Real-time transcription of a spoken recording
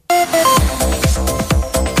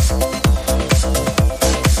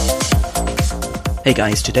Hey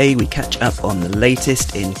guys, today we catch up on the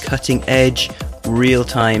latest in cutting-edge,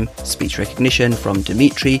 real-time speech recognition from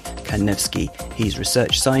Dmitry Kanevsky. He's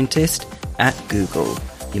research scientist at Google.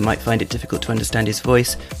 You might find it difficult to understand his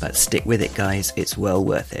voice, but stick with it guys, it's well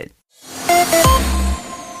worth it.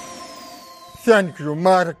 Thank you,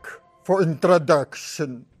 Mark, for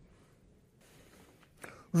introduction.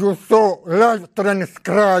 You saw live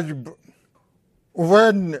transcribe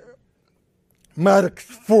when Mark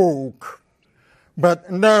spoke.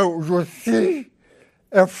 But now you see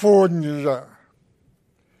Aphonia.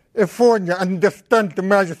 Aphonia understand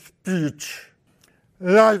my speech.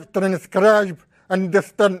 Live transcribe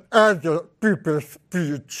understand other people's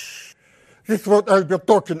speech. This is what I'll be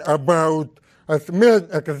talking about as main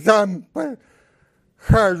example,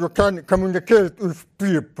 how you can communicate with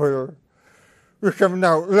people. We have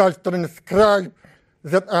now live transcribe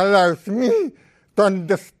that allows me to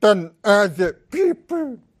understand other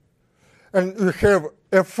people. And we have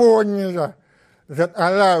a formula that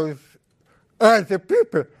allows other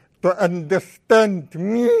people to understand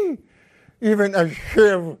me, even I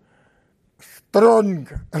have strong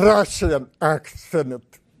Russian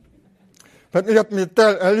accent. But let me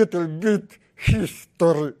tell a little bit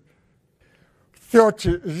history.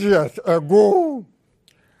 30 years ago,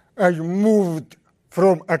 I moved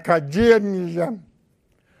from academia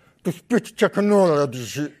to speech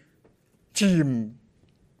technology team.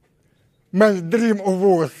 My dream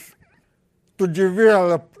was to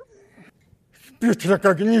develop speech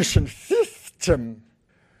recognition system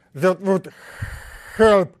that would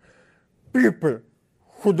help people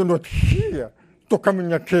who do not hear to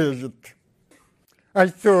communicate. I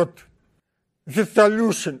thought the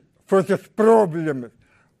solution for this problem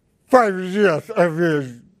 5 years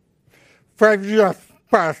away. 5 years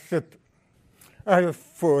passed. I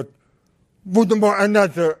thought, would more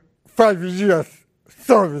another 5 years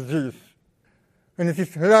solve this? And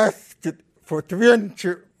this lasted for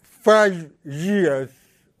 25 years.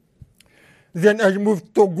 Then I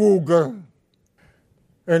moved to Google.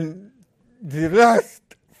 And the last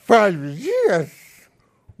 5 years,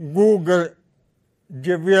 Google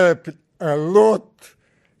developed a lot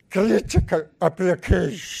critical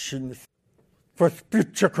applications for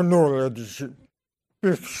speech technology.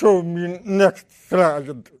 Please show me next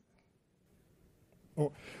slide.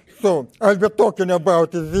 So I'll be talking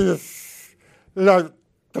about this live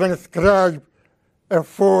transcribe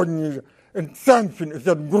Aphonia and something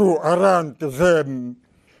that grew around them.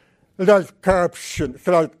 Live caption,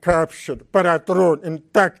 slide caption, paratron,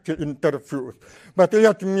 and tactile interviews. But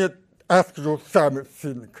let me ask you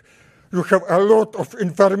something. You have a lot of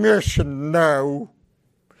information now.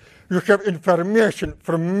 You have information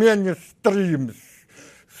from many streams.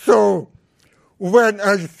 So when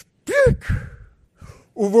I speak,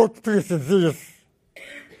 what is this?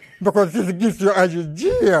 Because this gives you an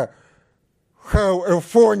idea how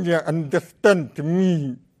Aphonia understands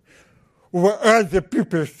me. When other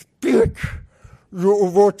people speak, you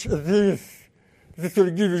watch this. This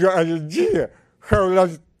will give you an idea how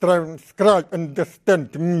live transcribe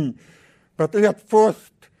understand me. But let's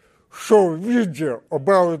first show video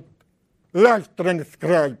about live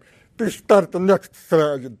transcribe. Please start the next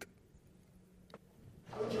slide.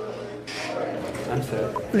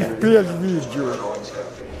 Please play video.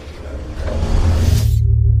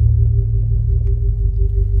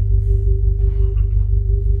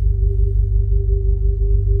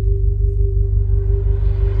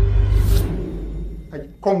 I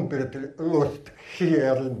completely lost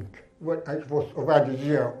hearing when I was 1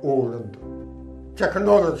 year old.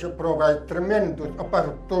 Technology provides tremendous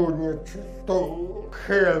opportunities to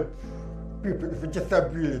help people with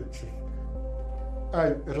disabilities.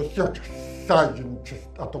 I'm a research scientist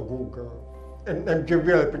at Google, and I'm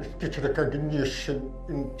developing speech recognition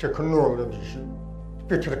in technology.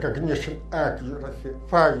 Speech recognition accuracy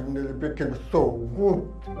finally became so good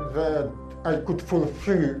that I could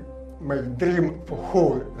fulfill my dream for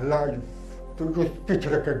whole life, to use speech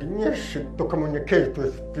recognition to communicate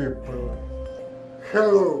with people.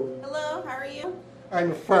 Hello. Hello, how are you?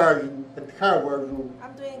 I'm fine, and how are you?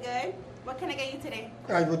 I'm doing good. What can I get you today?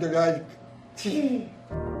 I would like tea.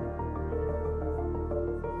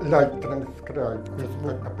 Live Transcribe is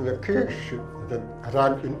an application that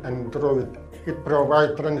runs in Android. It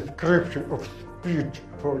provides transcription of speech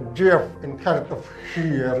for deaf and hard of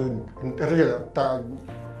hearing in real time.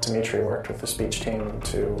 Dmitry worked with the speech team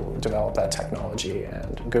to develop that technology,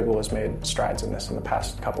 and Google has made strides in this in the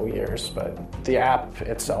past couple years, but the app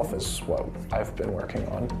itself is what I've been working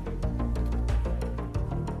on.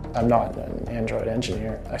 I'm not an Android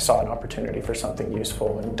engineer. I saw an opportunity for something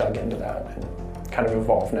useful and dug into that, and kind of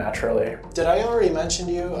evolve naturally. Did I already mention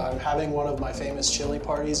to you I'm having one of my famous chili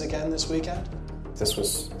parties again this weekend? This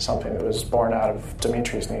was something that was born out of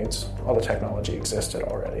Dimitri's needs. All the technology existed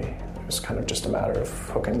already. It was kind of just a matter of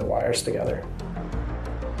hooking the wires together.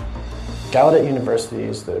 Gallaudet University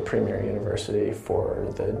is the premier university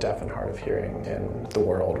for the deaf and hard of hearing in the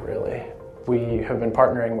world, really. We have been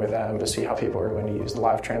partnering with them to see how people are going to use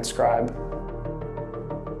Live Transcribe.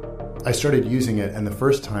 I started using it, and the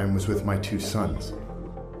first time was with my two sons.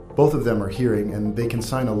 Both of them are hearing, and they can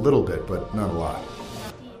sign a little bit, but not a lot.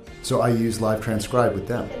 So I use Live Transcribe with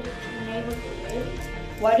them.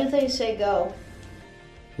 Why do they say go?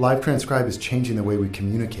 Live Transcribe is changing the way we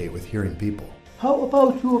communicate with hearing people. How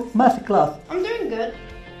about your math class? I'm doing good.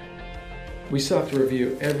 We still have to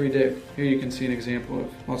review every day. Here you can see an example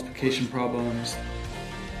of multiplication problems.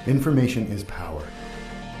 Information is power.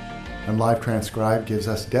 And Live Transcribe gives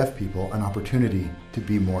us deaf people an opportunity to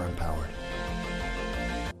be more empowered.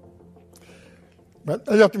 But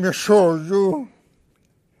let me show you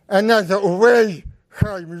another way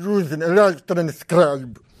how I'm using Live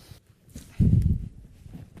Transcribe.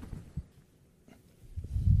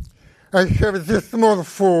 I have this small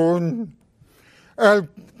phone. I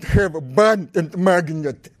have a band and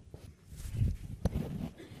magnet.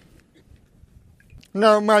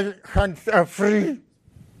 Now my hands are free.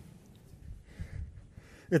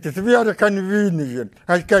 It is very convenient.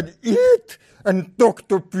 I can eat and talk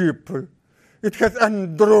to people. It has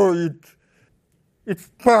Android. It's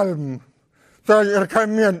Palm. So I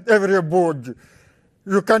recommend everybody.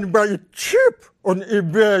 You can buy it cheap on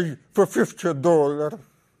eBay for $50.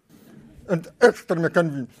 And extremely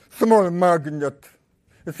convenient. Small magnet.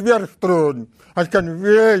 It's very strong. I can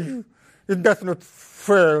weigh. It does not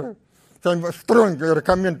fail. So I strongly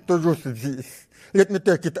recommend to use this. Let me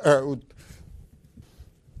take it out.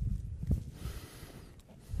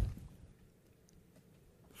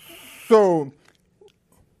 So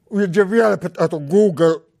we developed at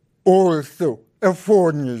Google also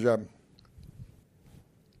aphonia.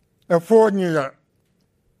 Aphonia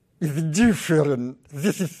is different.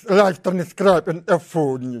 This is Live Transcribe and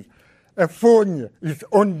aphonia. Aphonia is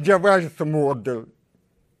on-device model.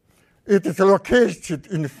 It is located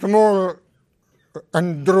in small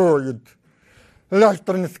Android. Live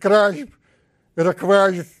Transcribe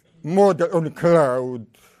requires model on cloud.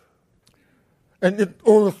 And it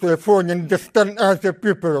also aphonia understands other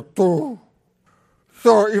people too.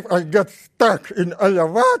 So if I get stuck in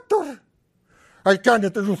elevator, I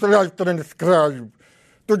cannot use Live Transcribe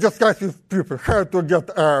to discuss with people how to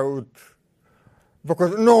get out.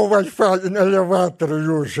 Because no Wi-Fi in elevator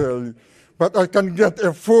usually. But I can get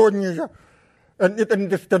aphonia, and it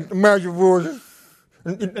understands my voice,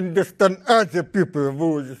 and it understands other people's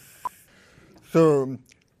voice. So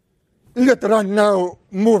let's run now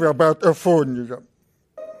more about aphonia.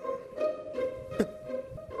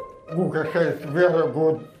 Google has very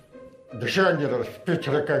good general speech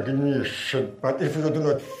recognition, but if you do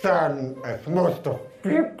not sound as most of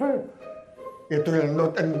people, it will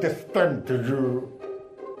not understand you.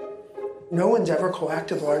 No one's ever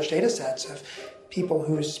collected large data sets of people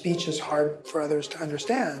whose speech is hard for others to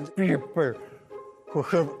understand. People who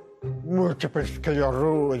have multiple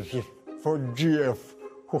sclerosis, for GF,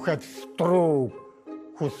 who had stroke,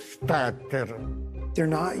 who stutter. They're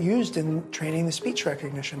not used in training the speech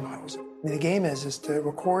recognition models. The game is to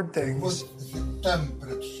record things. What's the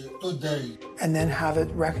temperature today? And then have it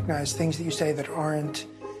recognize things that you say that aren't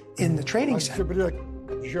in the training set.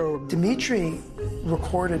 Dimitri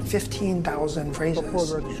recorded 15,000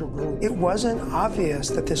 phrases. It wasn't obvious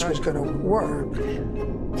that this was going to work.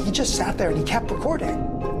 He just sat there and he kept recording.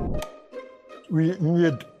 We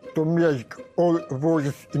need to make all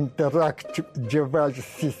voice interactive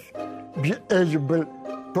devices be able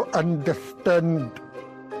to understand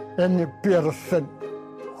any person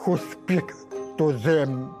who speaks to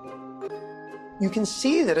them. You can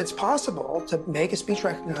see that it's possible to make a speech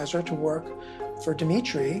recognizer to work for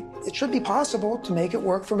Dimitri. It should be possible to make it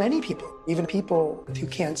work for many people, even people who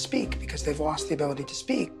can't speak because they've lost the ability to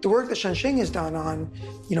speak. The work that Shenxing has done on,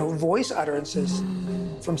 voice utterances,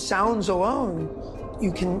 from sounds alone,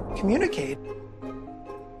 you can communicate.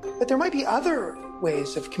 But there might be other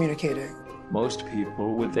ways of communicating. Most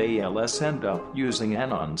people with ALS end up using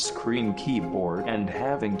an on-screen keyboard and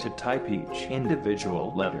having to type each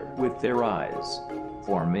individual letter with their eyes.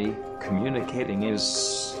 For me, communicating is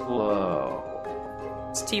slow.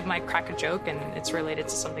 Steve might crack a joke, and it's related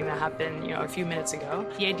to something that happened, a few minutes ago.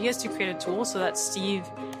 The idea is to create a tool so that Steve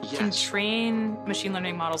can train machine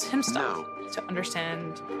learning models himself to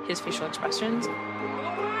understand his facial expressions.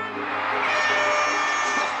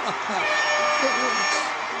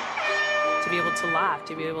 To be able to laugh,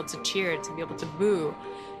 to be able to cheer, to be able to boo.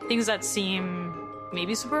 Things that seem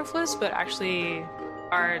maybe superfluous, but actually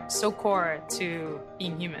are so core to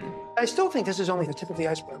being human. I still think this is only the tip of the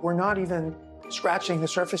iceberg. We're not even scratching the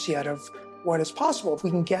surface yet of what is possible. If we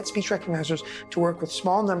can get speech recognizers to work with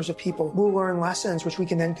small numbers of people, we'll learn lessons which we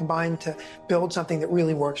can then combine to build something that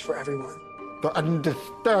really works for everyone. To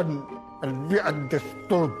understand and be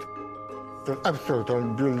understood is absolutely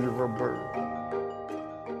unbelievable.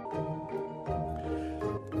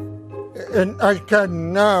 And I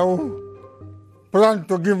can now plan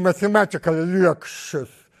to give mathematical lectures.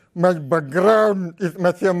 My background is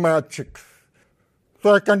mathematics.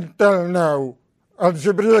 So I can tell now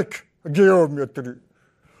algebraic geometry,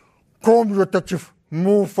 commutative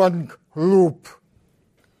moving loop.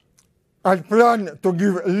 I plan to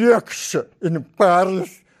give lecture in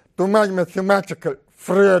Paris to my mathematical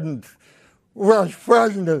friends, where I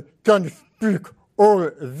finally can speak all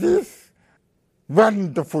these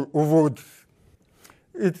wonderful words.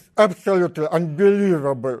 It's absolutely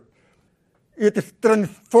unbelievable. It is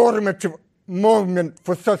transformative moment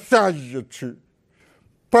for society.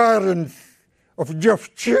 Parents of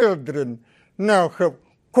deaf children now have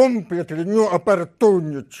completely new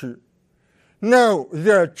opportunity. Now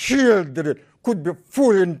their children could be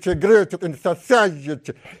fully integrated in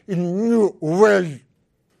society in new ways.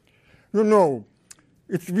 You know,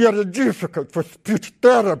 it's very difficult for speech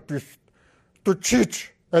therapists to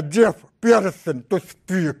teach a deaf person to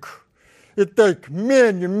speak. It takes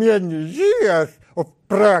many, many years of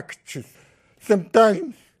practice,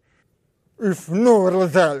 sometimes with no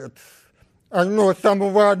results. I know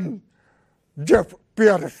someone, deaf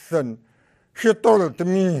person, he told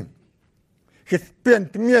me he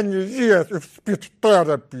spent many years with speech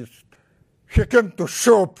therapist. He came to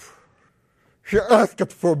shop. He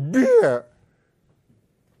asked for beer.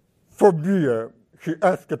 For beer. He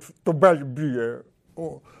asked to buy beer.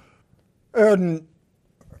 Oh. And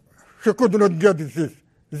he could not get this.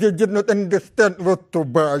 They did not understand what to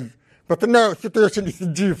buy. But now situation is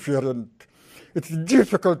different. It's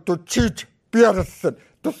difficult to teach person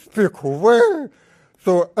to speak well,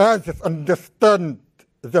 so others understand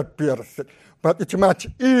the person. But it's much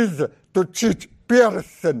easier to teach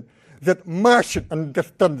person that machine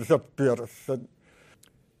understands the person.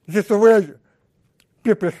 This way,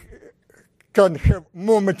 people can have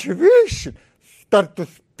more motivation, start to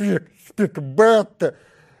speak better,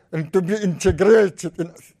 and to be integrated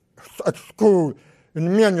at school,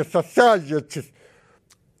 in many societies,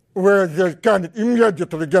 where they can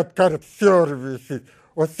immediately get current services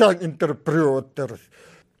or sign interpreters.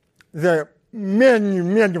 There are many,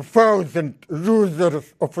 many thousand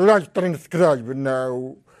users of Live Transcribe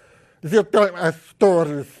now. They tell us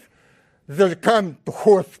stories. They come to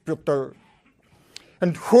hospital,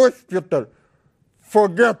 and hospital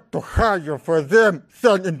forget to hire for them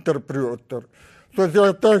sign interpreter. So they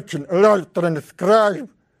are taking Live Transcribe,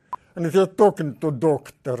 and they're talking to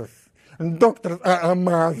doctors. And doctors are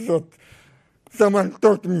amazed. Someone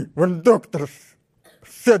told me when doctors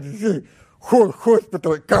said the whole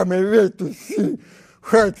hospital come away to see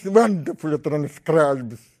how it's wonderfully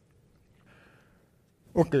transcribed.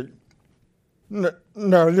 Okay.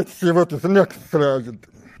 Now let's see what is next slide.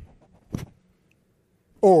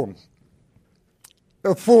 Oh,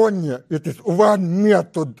 aphonia, it is one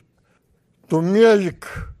method to make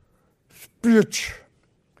speech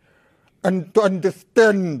and to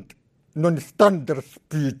understand non-standard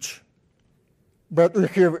speech. But we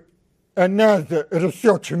have another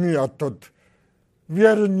research method,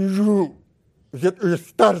 very new, that we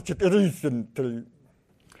started recently.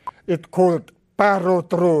 It's called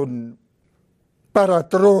Paratron.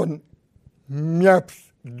 Paratron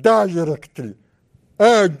maps directly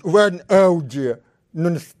one audio,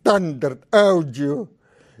 non-standard audio,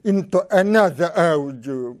 into another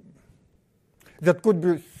audio that could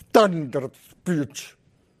be standard speech.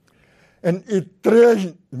 And it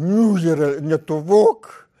trains neural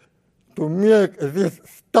network to make this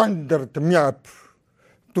standard map,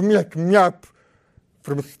 to make map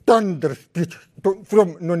from standard speech,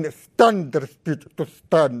 from non-standard speech to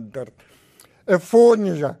standard.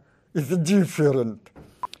 Aphonia is different.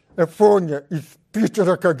 Aphonia is speech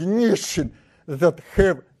recognition that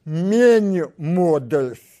have many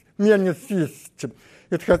models, many systems.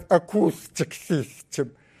 It has acoustic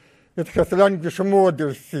system. It has language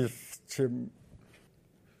model system.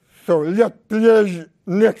 So let's play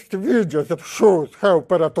next video that shows how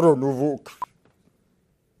Paratron works.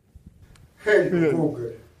 Hey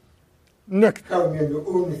Google, next, how many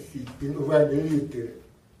ounces in 1 liter?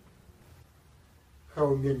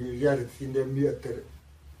 How many yards in a meter?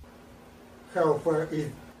 How far is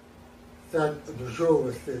San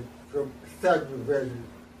Jose from San Valley.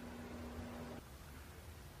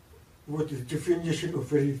 What is the definition of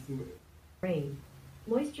rhythm? Rain.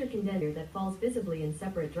 Moisture condenser that falls visibly in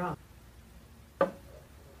separate drops.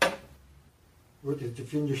 What is the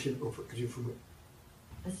definition of rhythm?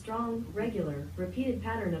 A strong, regular, repeated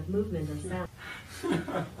pattern of movement or sound.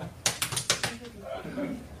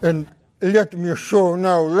 And let me show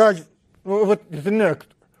now live, what is next?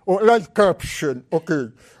 Or live caption. Okay,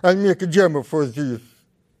 I'll make a demo for this.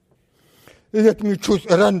 Let me choose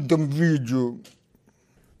a random video.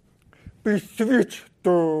 Please switch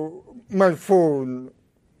to my phone.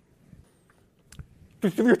 To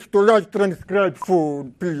switch to live transcribe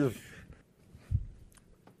phone, please.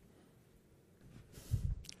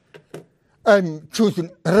 I'm choosing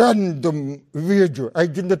random video. I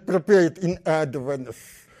did not prepare it in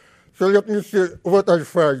advance. So let me see what I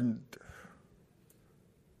find.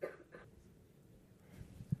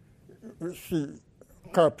 Let's see,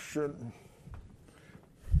 caption.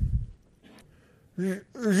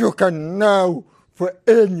 You can now, for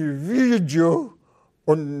any video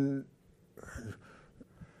on,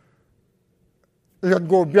 let's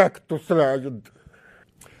go back to slide.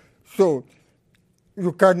 So,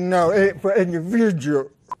 you can now, for any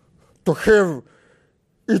video, to have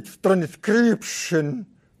its transcription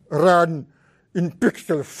run in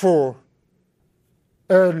Pixel 4,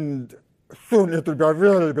 and soon it will be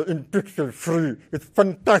available in Pixel 3. It's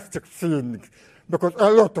fantastic thing, because a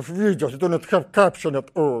lot of videos do not have caption at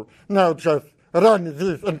all. Now just run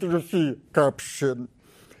this until you see caption.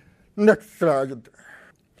 Next slide.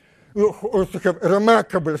 You also have a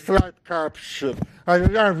remarkable slide caption. I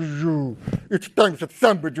love you. Each time that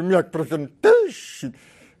somebody makes presentation,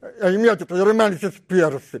 I immediately remind this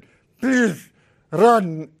person, please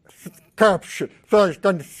run caption so I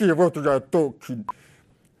can see what you are talking.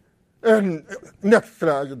 And next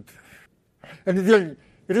slide. And then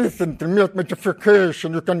recently made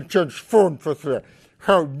modification, you can change font for slide.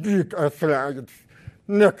 How big are slides?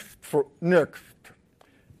 Next slide.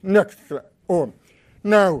 Oh.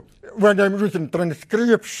 Now, when I'm using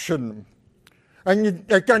transcription, I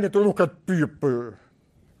cannot look at people.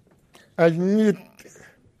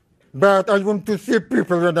 But I want to see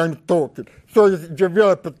people when I'm talking. So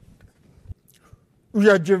we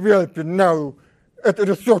are developing now at a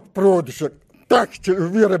research project, tactile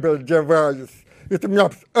wearable device. It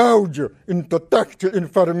maps audio into tactile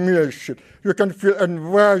information. You can feel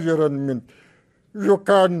environment. You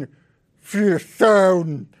can feel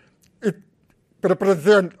sound. It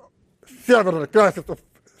represents several classes of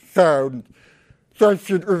sound. So I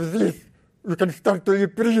think with this, you can start to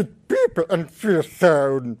read people and feel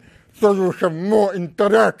sound. So you have more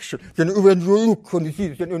interaction than when you look on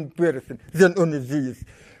this and on person, than on this.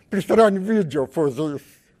 Please run video for this.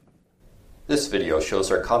 This video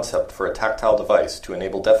shows our concept for a tactile device to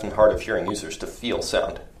enable deaf and hard of hearing users to feel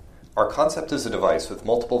sound. Our concept is a device with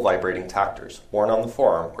multiple vibrating tactors, worn on the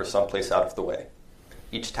forearm or someplace out of the way.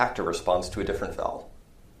 Each tactor responds to a different vowel.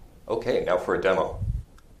 Okay, now for a demo.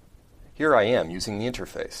 Here I am using the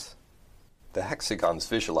interface. The hexagons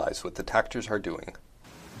visualize what the tactors are doing.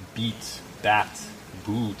 Beat, bat,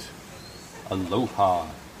 boot, aloha,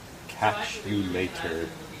 catch you later,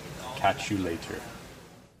 catch you later.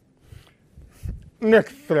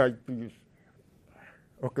 Next slide, please.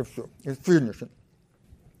 Okay, so it's finished.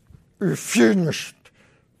 We finished.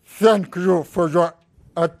 Thank you for your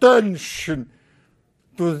attention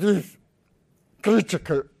to this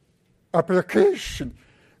critical application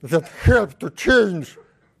that helped to change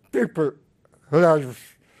people's lives.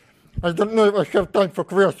 I don't know if I have time for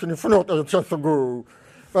questions. If not, I'll just go.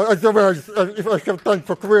 Otherwise, if I have time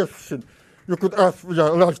for questions, you could ask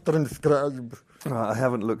via live transcribe. I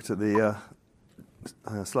haven't looked at the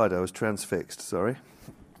slide. I was transfixed, sorry.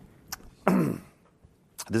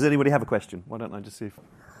 Does anybody have a question? Why don't I just see if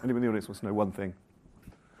anybody in the audience wants to know one thing?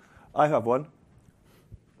 I have one.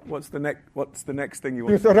 What's the next thing you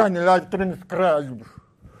want? Please run live transcribe.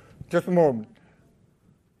 Just a moment.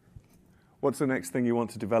 What's the next thing you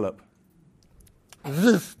want to develop?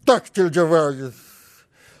 This tactile device.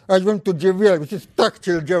 I want to develop this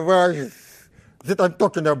tactile device that I'm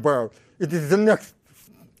talking about. It is the next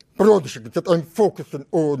project that I'm focusing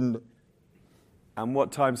on. And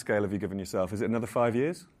what time scale have you given yourself? Is it another 5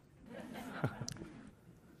 years?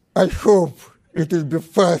 I hope it will be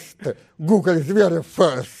faster. Google is very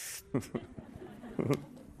fast.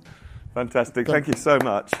 Fantastic. Thank you so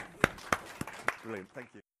much. Brilliant. Thank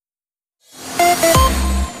you.